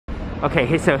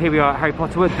Okay, so here we are at Harry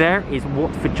Potter World. There is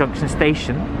Watford Junction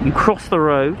Station. You cross the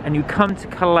road and you come to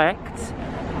collect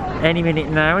any minute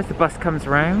now as the bus comes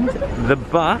round. The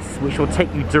bus, which will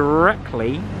take you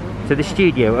directly to the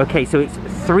studio. Okay, so it's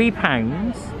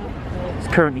 £3. It's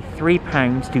currently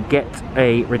 £3 to get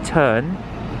a return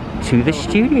to the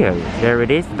studio. There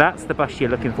it is. That's the bus you're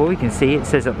looking for. You can see it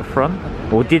says at the front,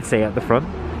 or did say at the front.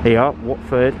 They are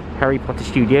Watford Harry Potter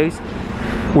Studios.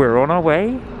 We're on our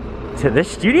way to the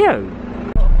studio.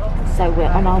 So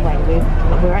we're on our way,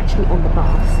 we're actually on the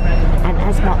bus, and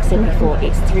as Mark said before,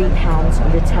 it's £3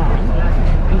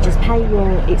 return. You just pay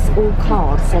it's all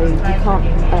card, so you can't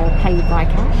pay by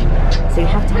cash, so you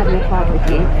have to have your card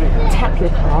with you, tap your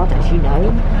card as you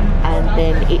know, and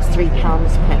then it's £3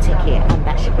 per ticket, and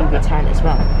that should be returned as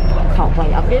well. Can't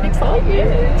wait, I'm getting excited.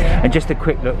 And just a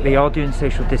quick look, they are doing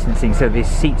social distancing, so there's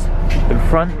seats in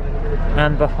front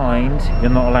and behind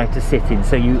you're not allowed to sit in,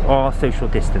 so you are social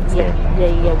distanced here.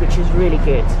 Yeah, which is really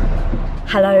good.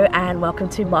 Hello and welcome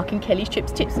to Mark and Kelly's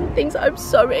Trips, Tips and Things. I'm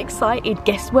so excited.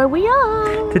 Guess where we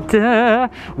are? Ta-da!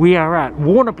 We are at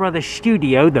Warner Brothers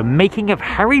Studio, the making of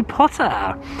Harry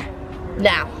Potter.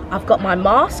 Now, I've got my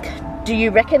mask. Do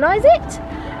you recognise it?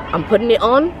 I'm putting it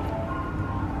on.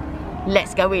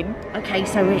 Let's go in. Okay,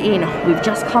 so we're in. We've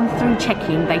just come through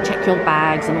checking. They check your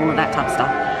bags and all of that type of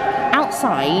stuff.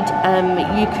 Outside,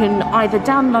 you can either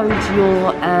download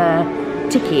your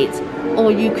ticket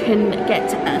or you can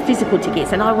get physical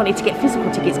tickets, and I wanted to get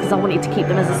physical tickets because I wanted to keep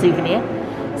them as a souvenir.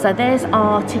 So there's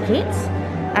our tickets,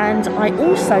 and I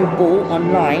also bought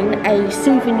online a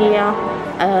souvenir,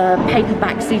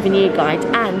 paperback souvenir guide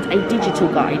and a digital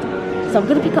guide. So I'm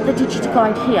going to pick up the digital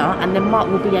guide here, and then Mark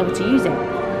will be able to use it.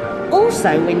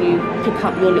 Also, when you pick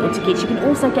up your little tickets, you can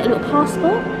also get a little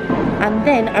passport, and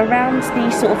then around the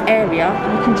sort of area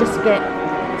you can just get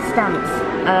stamps.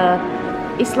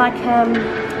 It's like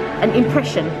an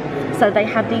impression, so they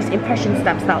have these impression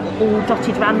stamps that are all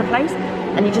dotted around the place,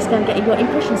 and you just go and get your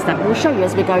impression stamp. We'll show you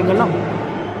as we're going along.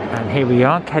 And here we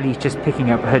are, Kelly's just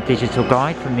picking up her digital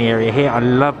guide from the area here. I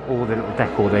love all the little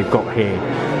decor they've got here.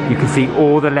 You can see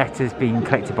all the letters being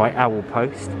collected by Owl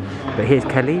Post. But here's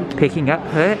Kelly picking up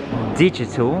her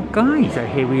digital guide. So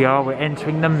here we are, we're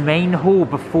entering the main hall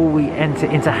before we enter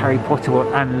into Harry Potter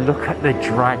World, and look at the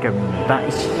dragon. That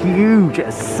is huge,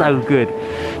 it's so good.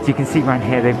 So you can see around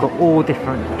here they've got all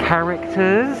different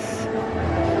characters,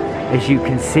 as you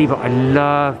can see, but I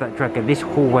love that dragon. This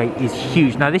hallway is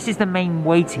huge. Now this is the main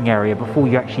waiting area before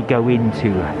you actually go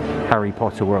into Harry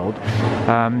Potter World.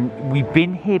 We've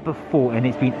been here before and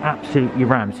it's been absolutely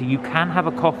rammed, so you can have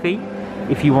a coffee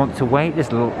if you want to wait. There's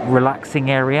a little relaxing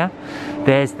area.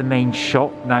 There's the main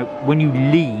shop. Now when you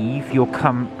leave, you'll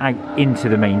come out into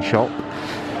the main shop,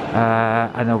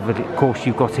 and of course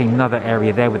you've got another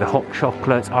area there with the hot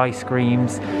chocolates, ice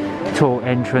creams, tour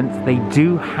entrance. They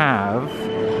do have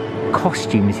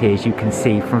costumes here, as you can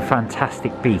see, from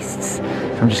Fantastic Beasts. So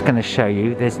I'm just going to show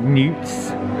you. There's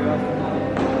Newt's,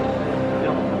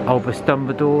 Albus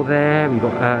Dumbledore there. We've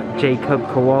got Jacob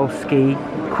Kowalski,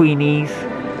 Queenie's,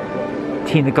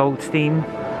 Tina Goldstein,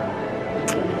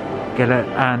 Gellert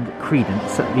and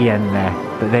Credence at the end there.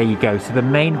 But there you go. So the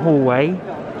main hallway.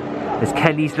 There's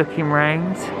Kelly's looking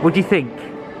round. What do you think?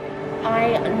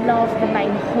 I love the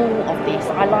main hall of this.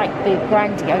 I like the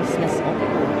grandioseness of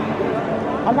it.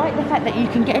 I like the fact that you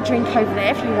can get a drink over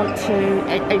there if you want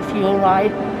to, if you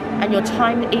arrive and your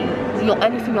time, you're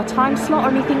only for your time slot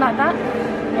or anything like that,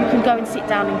 you can go and sit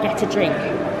down and get a drink.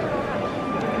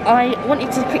 I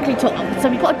wanted to quickly talk, so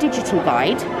we've got a digital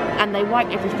guide and they wipe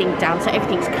everything down, so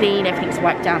everything's clean, everything's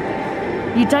wiped down.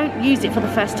 You don't use it for the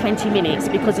first 20 minutes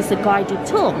because it's a guided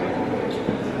tour.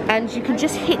 And you can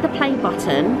just hit the play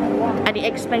button and it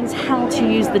explains how to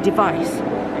use the device.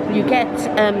 You get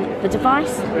the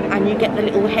device and you get the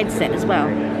little headset as well.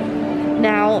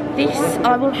 Now this,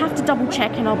 I will have to double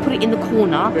check and I'll put it in the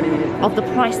corner of the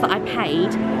price that I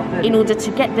paid in order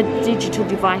to get the digital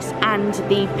device and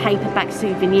the paperback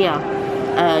souvenir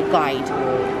guide.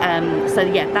 So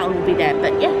yeah, that will be there.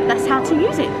 But yeah, that's how to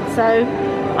use it. So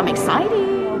I'm excited.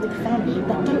 With family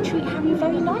that don't treat Harry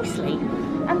very nicely.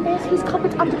 And there's his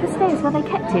cupboard under the stairs where they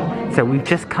kept him. So we've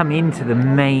just come into the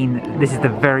main, this is the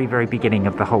very, very beginning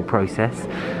of the whole process.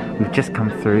 We've just come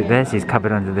through, there's his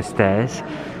cupboard under the stairs,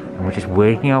 and we're just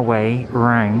working our way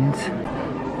round.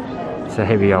 So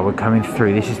here we are, we're coming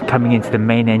through. This is coming into the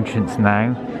main entrance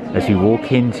now. As we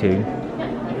walk into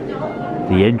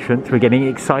the entrance, we're getting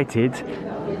excited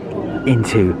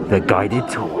into the guided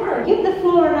tour. Give the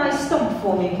floor a nice stomp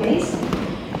for me, please.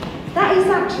 That is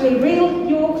actually real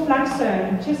York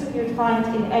flagstone, just as you'd find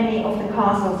in any of the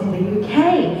castles in the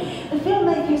UK. The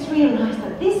filmmakers realised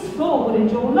that this floor would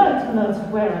endure loads and loads of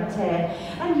wear and tear,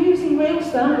 and using real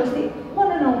stone was the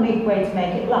one and only way to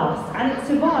make it last, and it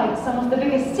survived some of the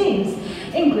biggest scenes,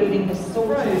 including the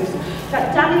stories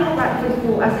that Daniel Radcliffe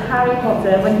wore as Harry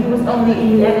Potter when he was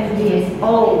only 11 years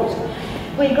old.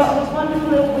 We got this wonderful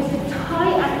little wizard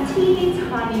tie and teeny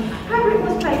tiny. Hagrid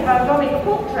was played by Robbie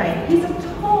Coltrane. He's a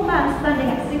tall man standing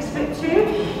at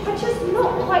 6'2", but just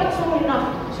not quite tall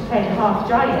enough to play the half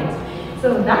giant.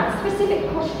 So that specific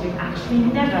costume actually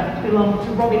never belonged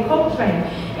to Robbie Coltrane.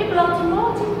 It belonged to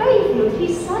Martin Bayfield,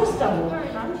 his size double.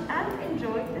 Very much, and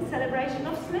enjoy the celebration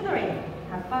of Slytherin.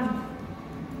 Have fun.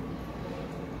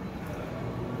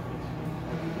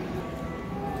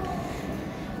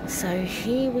 So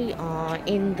here we are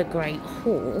in the Great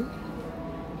Hall,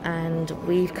 and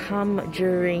we've come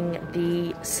during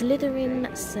the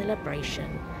Slytherin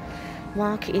celebration.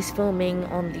 Mark is filming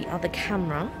on the other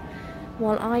camera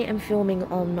while I am filming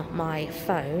on my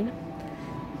phone.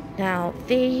 Now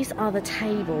these are the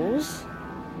tables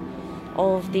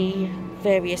of the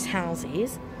various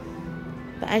houses,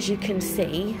 but as you can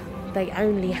see they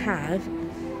only have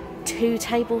 2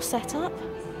 tables set up.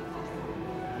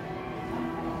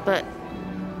 But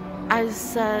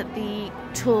as the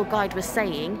tour guide was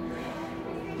saying,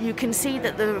 you can see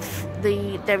that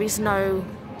there is no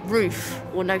roof,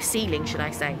 or no ceiling should I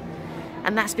say,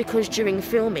 and that's because during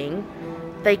filming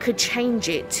they could change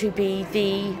it to be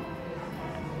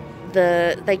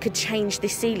they could change the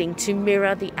ceiling to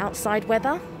mirror the outside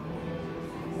weather.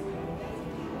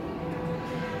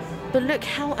 But look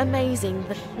how amazing,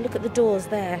 look at the doors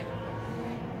there,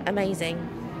 amazing.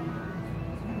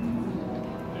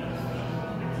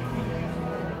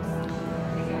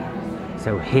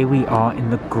 So here we are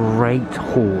in the Great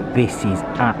Hall. This is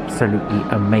absolutely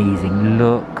amazing.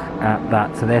 Look at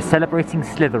that. So they're celebrating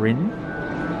Slytherin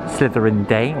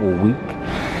Day or week.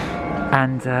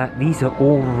 And these are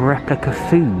all replica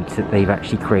foods that they've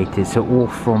actually created. So all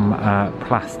from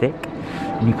plastic.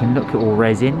 And you can look at all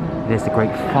resin. There's the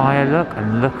great fire look,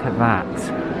 and look at that.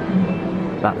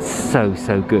 That's so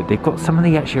good. They've got some of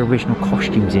the actually original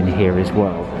costumes in here as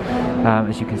well.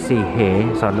 As you can see here,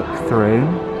 as I look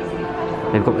through.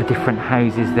 They've got the different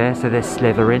houses there, so they're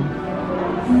Slytherin.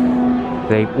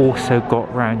 They've also got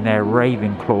round their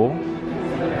Ravenclaw.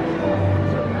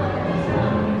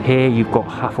 Here you've got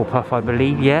Hufflepuff, I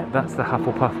believe. Yeah, that's the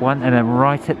Hufflepuff one. And then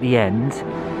right at the end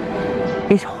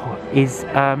is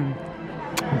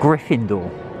Gryffindor.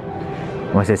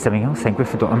 Or is there something else saying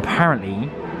Gryffindor? And apparently,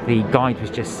 the guide was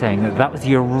just saying that was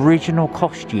the original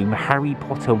costume Harry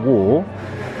Potter wore.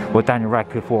 Or Daniel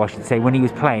Radcliffe wore, I should say, when he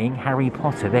was playing Harry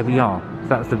Potter. There we are. So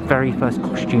that was the very first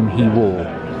costume he wore.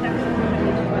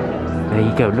 There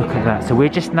you go, look at that. So we're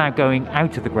just now going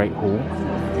out of the Great Hall.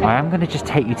 I am going to just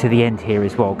take you to the end here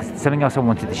as well, because something else I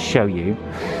wanted to show you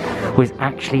was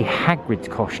actually Hagrid's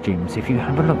costumes. If you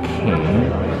have a look here,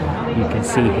 you can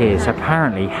see here. So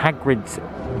apparently Hagrid's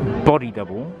body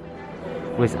double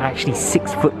was actually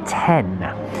 6'10",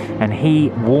 and he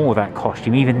wore that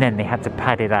costume. Even then they had to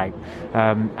pad it out,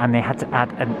 and they had to add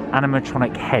an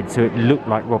animatronic head so it looked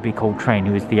like Robbie Coltrane,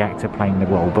 who was the actor playing the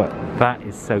role. But that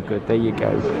is so good. There you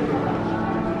go.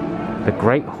 The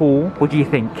Great Hall. What do you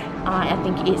think? I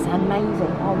think it's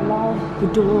amazing. I love the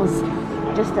doors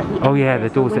just at the end. Oh yeah, the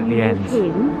doors at the end.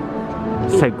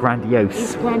 So grandiose.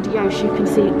 It's grandiose. You can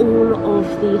see all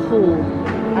of the hall,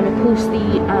 and of course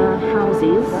the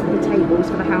houses, the tables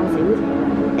for the houses,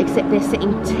 except they're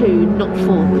sitting 2, not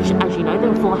 4, which, as you know,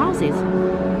 there are 4 houses.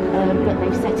 But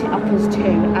they've set it up as 2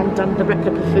 and done the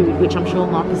replica food, which I'm sure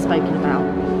Mark has spoken about.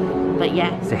 But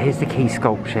yeah. So here's the key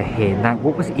sculpture here. Now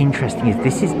what was interesting is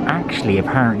this is actually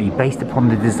apparently based upon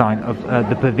the design of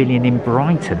the pavilion in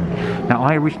Brighton. Now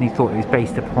I originally thought it was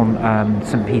based upon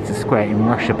St. Peter's Square in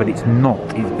Russia, but it's not.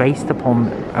 It's based upon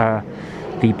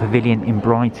the pavilion in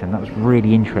Brighton. That was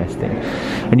really interesting.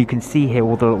 And you can see here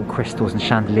all the little crystals and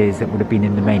chandeliers that would have been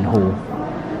in the main hall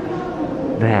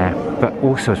there. But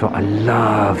also as well, I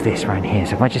love this around here.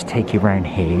 So if I just take you around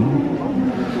here,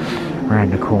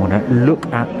 around the corner, look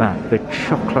at that, the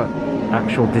chocolate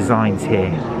actual designs here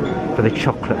for the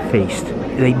chocolate feast.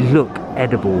 They look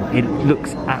edible. It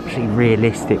looks actually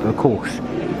realistic. Of course,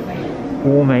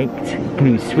 all made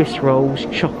include Swiss rolls,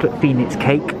 chocolate phoenix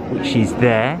cake, which is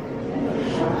there,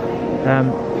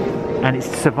 and it's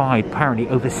survived apparently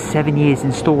over 7 years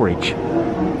in storage.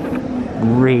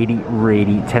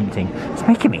 Really tempting. It's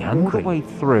making me hungry. All the way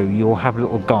through you'll have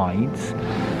little guides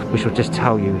which will just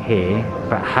tell you here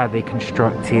about how they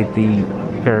constructed the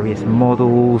various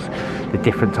models, the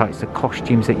different types of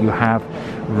costumes that you have.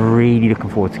 Really looking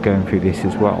forward to going through this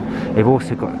as well. They've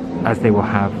also got, as they will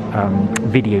have,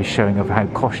 videos showing of how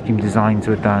costume designs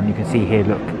were done. You can see here,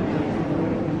 look,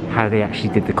 how they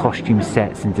actually did the costume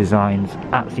sets and designs.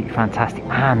 Absolutely fantastic.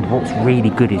 And what's really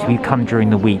good is we've come during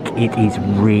the week, it is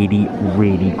really,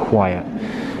 really quiet.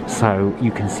 So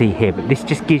you can see here, but this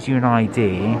just gives you an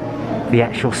idea the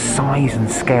actual size and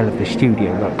scale of the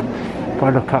studio. Look, if I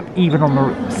look up, even on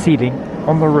the ceiling,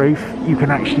 on the roof, you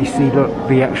can actually see, look,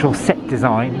 the actual set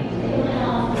design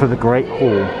for the Great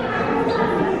Hall.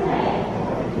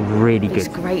 Really good. It's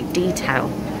great detail.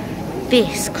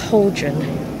 This cauldron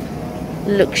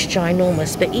looks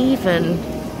ginormous, but even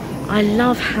I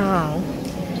love how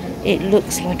it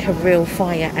looks like a real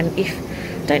fire. And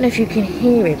I don't know if you can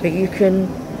hear it, but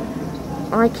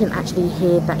I can actually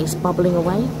hear that it's bubbling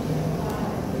away.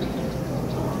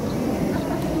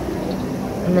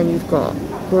 And then you've got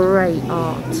great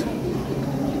art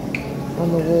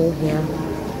on the wall here.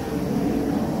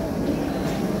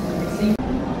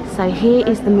 So here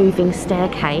is the moving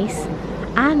staircase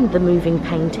and the moving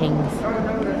paintings.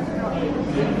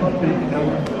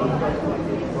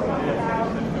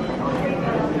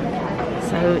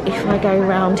 So if I go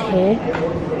around here,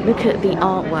 look at the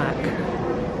artwork.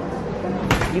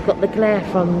 You've got the glare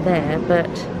from there, but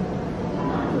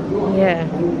yeah,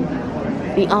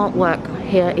 the artwork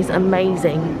here is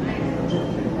amazing.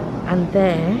 And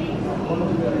there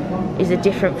is a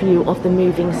different view of the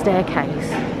moving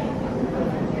staircase.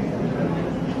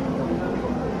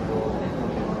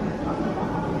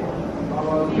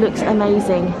 Looks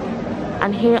amazing.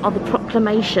 And here are the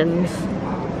proclamations.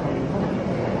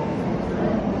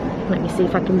 Let me see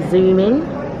if I can zoom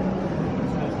in.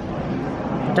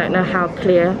 Don't know how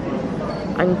clear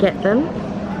I can get them,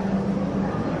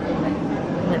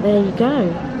 but there you go.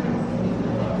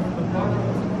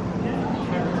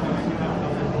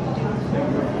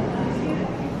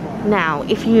 Now,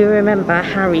 if you remember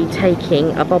Harry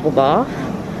taking a bubble bath,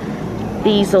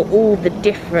 these are all the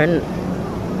different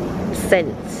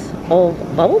scents of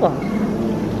bubble bath.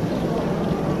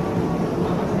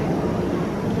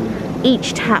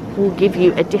 Each tap will give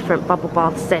you a different bubble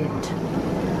bath scent.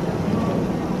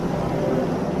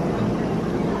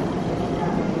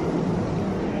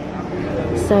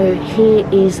 So here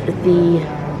is the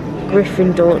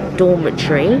Gryffindor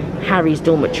dormitory, Harry's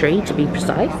dormitory to be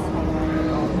precise.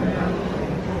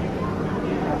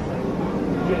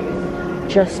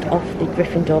 Just off the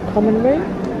Gryffindor common room.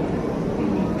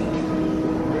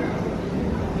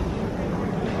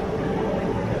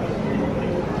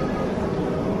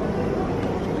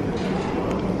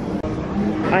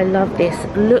 I love this.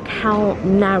 Look how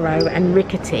narrow and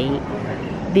rickety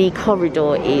the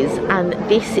corridor is, and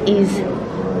this is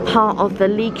part of the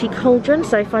leaky cauldron.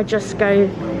 So if I just go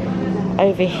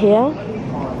over here,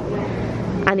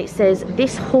 and it says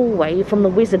this hallway from the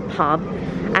Wizard Pub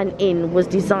and Inn was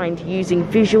designed using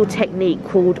visual technique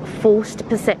called forced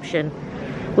perception,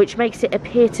 which makes it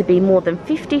appear to be more than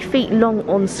 50 feet long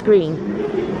on screen.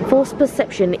 Forced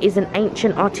perception is an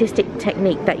ancient artistic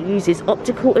technique that uses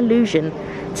optical illusion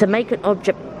to make an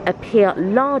object appear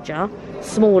larger,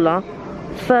 smaller,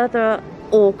 further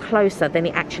or closer than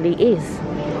it actually is.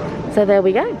 So there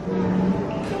we go.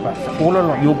 Right, so all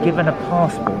along, you're given a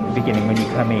passport at the beginning when you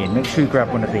come in. Make sure you grab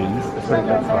one of these. That's what it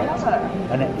looks like.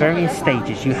 And at various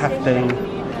stages, you have to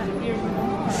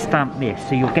stamp this.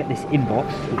 So you'll get this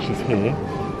inbox, which is here.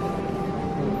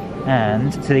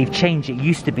 And so they've changed it. It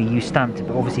used to be you stamped it,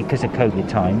 but obviously because of COVID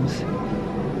times,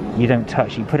 you don't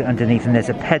touch it. You put it underneath, and there's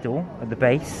a pedal at the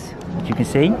base, which you can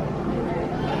see.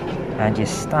 And you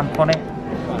stamp on it.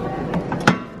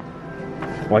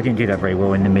 Well, I didn't do that very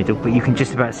well in the middle, but you can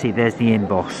just about see there's the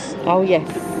emboss. Oh yes.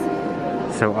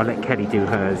 So I'll let Kelly do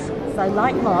hers. So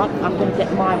like Mark, I'm going to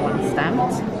get my one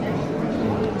stamped.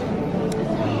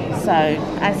 So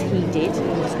as he did,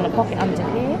 I'm just going to pop it under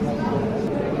here.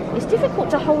 It's difficult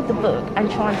to hold the book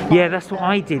and try and find. Yeah, that's what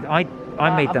I did. I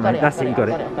made them. That's it, you got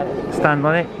it. Stand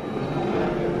on it.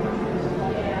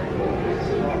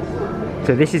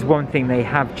 So this is one thing they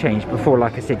have changed. Before,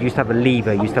 like I said, you used to have a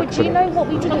lever. You used to have but to do you know what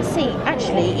we didn't see?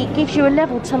 Actually, it gives you a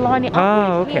level to line it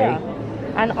up with okay. here.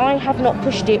 And I have not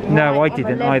pushed it right. No, I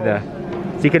didn't either.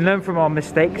 So you can learn from our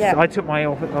mistakes. Yeah. I took my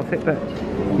off it, but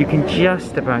you can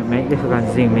just about make, if I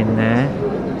can zoom in there.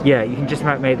 Yeah, you can just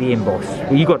about make the emboss.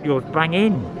 Well, you got yours bang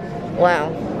in.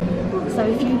 Wow. So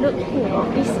if you look here,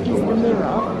 this is the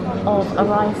mirror of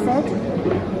Arisaid,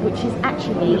 which is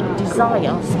actually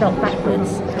desire spelt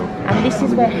backwards. And this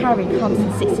is where Harry comes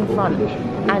and sits in front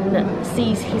and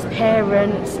sees his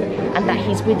parents and that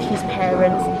he's with his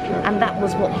parents, and that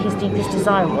was what his deepest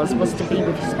desire was to be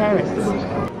with his parents.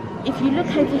 If you look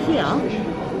over here,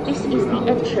 this is the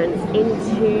entrance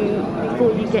into,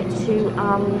 before you get to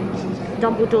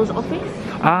Dumbledore's office.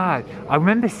 Ah, I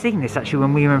remember seeing this actually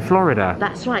when we were in Florida.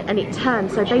 That's right, and it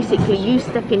turns, so basically you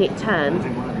step in, it turns,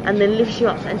 and then lifts you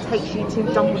up and takes you to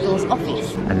Dumbledore's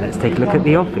office. And let's take a look at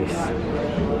the office.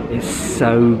 It's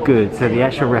so good. So the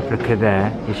actual replica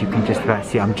there, as you can just about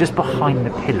see, I'm just behind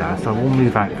the pillar, so I will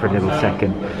move out for a little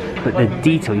second. But the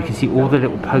detail, you can see all the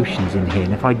little potions in here,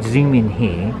 and if I zoom in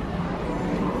here,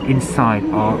 inside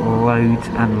are loads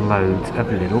and loads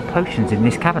of little potions in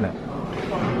this cabinet.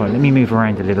 Right, let me move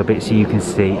around a little bit so you can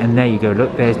see. And there you go,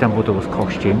 look, there's Dumbledore's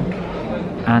costume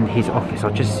and his office.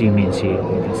 I'll just zoom in so you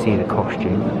can see the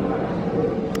costume.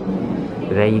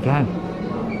 But there you go.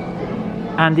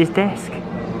 And his desk.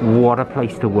 What a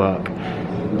place to work.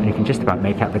 And you can just about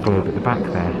make out the globe at the back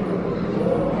there.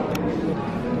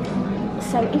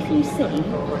 So if you see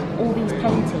all these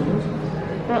paintings,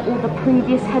 they're all the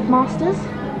previous headmasters.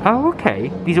 Oh,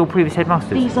 okay. These are all previous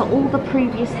headmasters? These are all the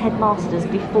previous headmasters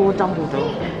before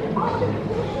Dumbledore.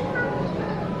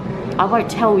 I won't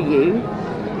tell you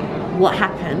what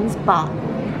happens, but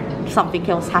something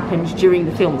else happens during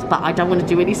the films, but I don't want to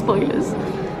do any spoilers.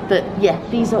 But yeah,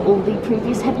 these are all the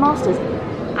previous headmasters.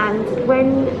 And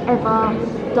whenever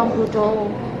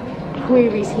Dumbledore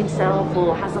queries himself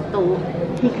or has a thought,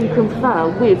 he can confer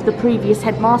with the previous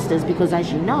headmasters, because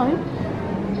as you know,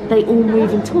 they all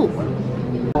move and talk.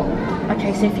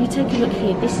 Okay, so if you take a look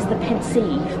here, this is the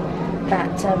pensieve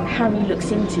that Harry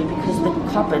looks into, because the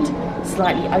cupboard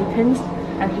slightly opens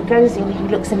and he goes in, he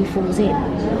looks and he falls in.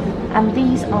 And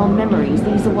these are memories,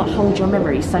 these are what hold your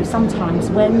memories. So sometimes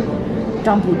when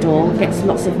Dumbledore gets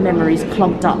lots of memories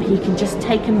clogged up, he can just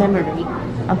take a memory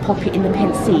and pop it in the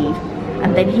pensieve,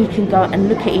 and then he can go and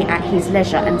look at it at his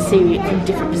leisure and see it from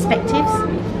different perspectives.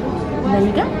 And there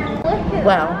you go.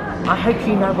 Well, I hope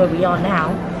you know where we are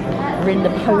now. We're in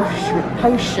the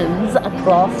potions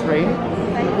bathroom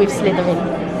with Slytherin.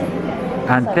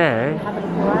 And So, there, have a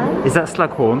look around. is that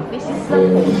Slughorn? This is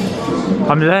Slughorn.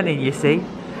 I'm learning, you see.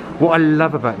 What I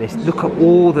love about this, look at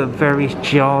all the various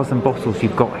jars and bottles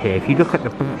you've got here. If you look at the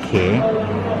book here,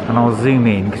 and I'll zoom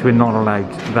in because we're not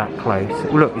allowed that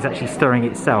close. Look, it's actually stirring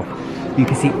itself. You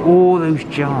can see all those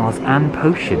jars and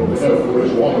potions.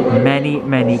 Many,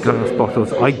 many glass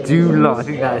bottles. I do love, I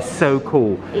think that is so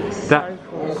cool. It's that so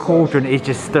cool. cauldron is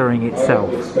just stirring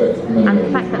itself. And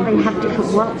the fact that they have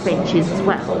different workbenches as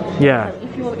well. Yeah. So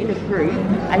if you're in a group,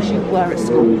 as you were at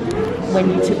school, when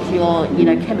you took your,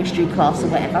 chemistry class or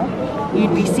whatever,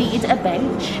 you'd be seated at a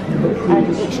bench, and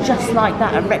it's just like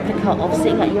that, a replica of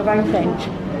sitting at your own bench,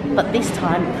 but this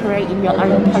time creating your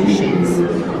own potions.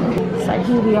 So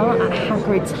here we are at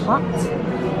Hagrid's hut.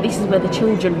 This is where the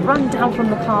children run down from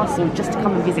the castle just to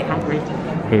come and visit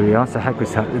Hagrid. Here we are, so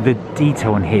Hagrid's hut. The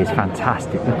detail on here is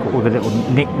fantastic. Look at all the little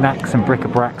knick-knacks and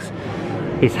bric-a-bracs.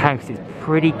 His house is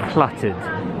pretty cluttered.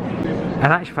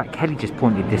 And actually, in fact, Kelly just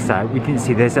pointed this out. We didn't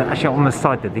see, there's actually on the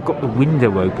side there, they've got the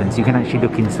window open, so you can actually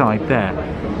look inside there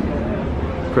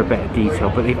for a better detail.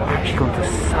 But they've actually gone to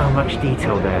so much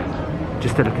detail there,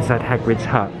 just to look inside Hagrid's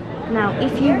hut. Now,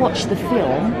 if you watch the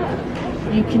film,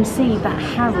 you can see that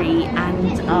Harry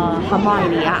and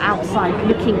Hermione are outside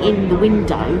looking in the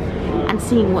window and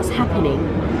seeing what's happening.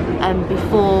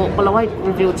 Before, well, I won't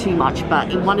reveal too much,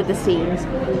 but in one of the scenes,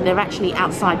 they're actually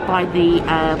outside by the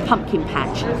pumpkin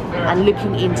patch and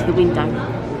looking into the window.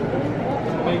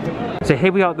 So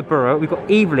here we are at the Burrow. We've got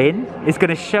Evelyn is going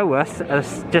to show us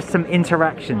just some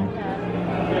interaction.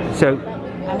 So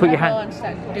put your hand.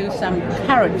 Do some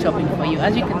carrot chopping for you.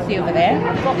 As you can see over there,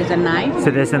 there's a knife.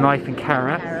 So there's a knife and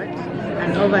carrot.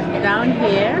 And over down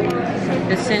here,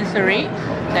 the sensory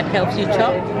that helps you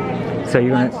chop. So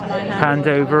you're going to hand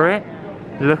over it.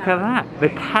 Look at that. The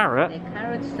carrot. The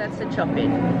carrot starts the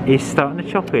chopping. Is starting to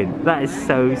chop in. That is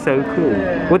so cool.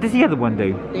 What does the other one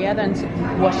do? The other one's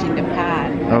washing the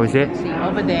pan. Oh, is it? See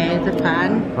over there, the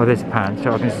pan. Oh, there's a pan.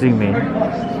 So I can zoom in.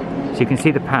 So you can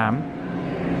see the pan.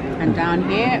 And down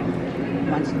here,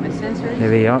 once the sensory. There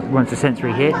we are. Once the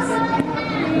sensory hits.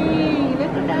 Hey,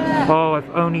 look at that. Oh, if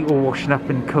only all washing up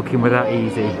and cooking were that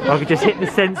easy. I could just hit the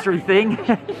sensory thing.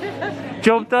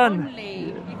 Job done.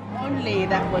 If only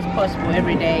that was possible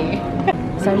every day.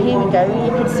 So here we go,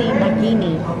 you can see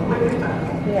Nagini.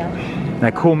 Yeah. Now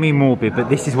call me morbid, but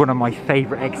this is one of my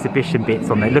favourite exhibition bits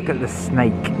on there. Look at the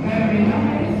snake.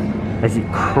 as it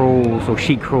crawls, or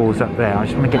she crawls up there. I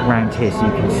just want to get round here so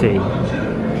you can see.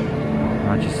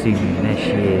 I'll just zoom in. There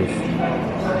she is.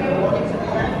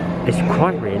 It's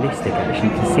quite realistic actually.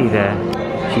 You can see there,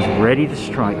 she's ready to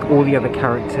strike. All the other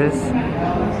characters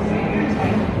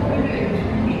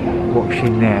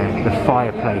watching there. The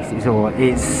fireplace is all,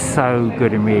 it's so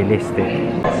good and realistic.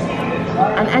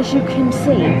 And as you can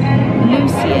see,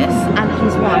 Lucius and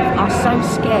his wife are so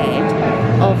scared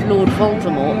of Lord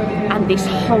Voldemort and this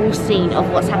whole scene of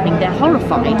what's happening. They're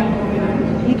horrified.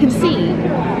 You can see,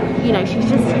 you know, she's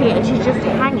just here and she's just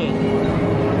hanging.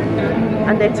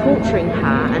 And they're torturing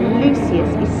her, and Lucius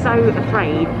is so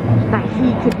afraid that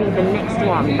he could be the next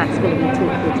one that's going to be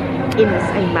tortured in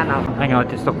the same manner. Hang on,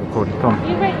 just stop recording, come on.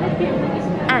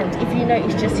 And if you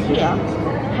notice just here,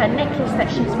 her necklace that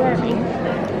she's wearing,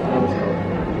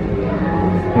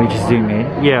 Let me just zoom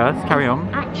in. Yeah, let's carry on.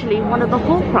 actually one of the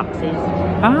Horcruxes.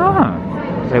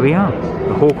 Ah, there we are.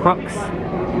 The Horcrux,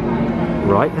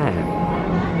 right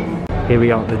there. Here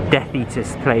we are at the Death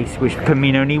Eater's place, which can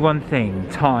mean only one thing: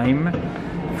 time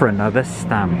for another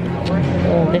stamp.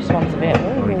 Oh, this one's a bit.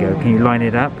 There we go. Can you line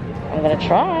it up? I'm gonna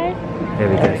try. There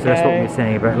we go. So that's what we were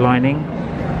saying about lining.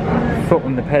 Foot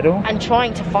on the pedal. And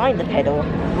trying to find the pedal.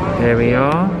 There we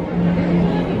are.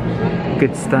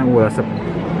 Good stamp. Well, that's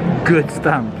a good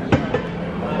stamp.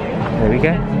 There we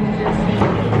go.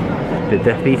 The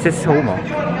Death Eater's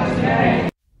hallmark.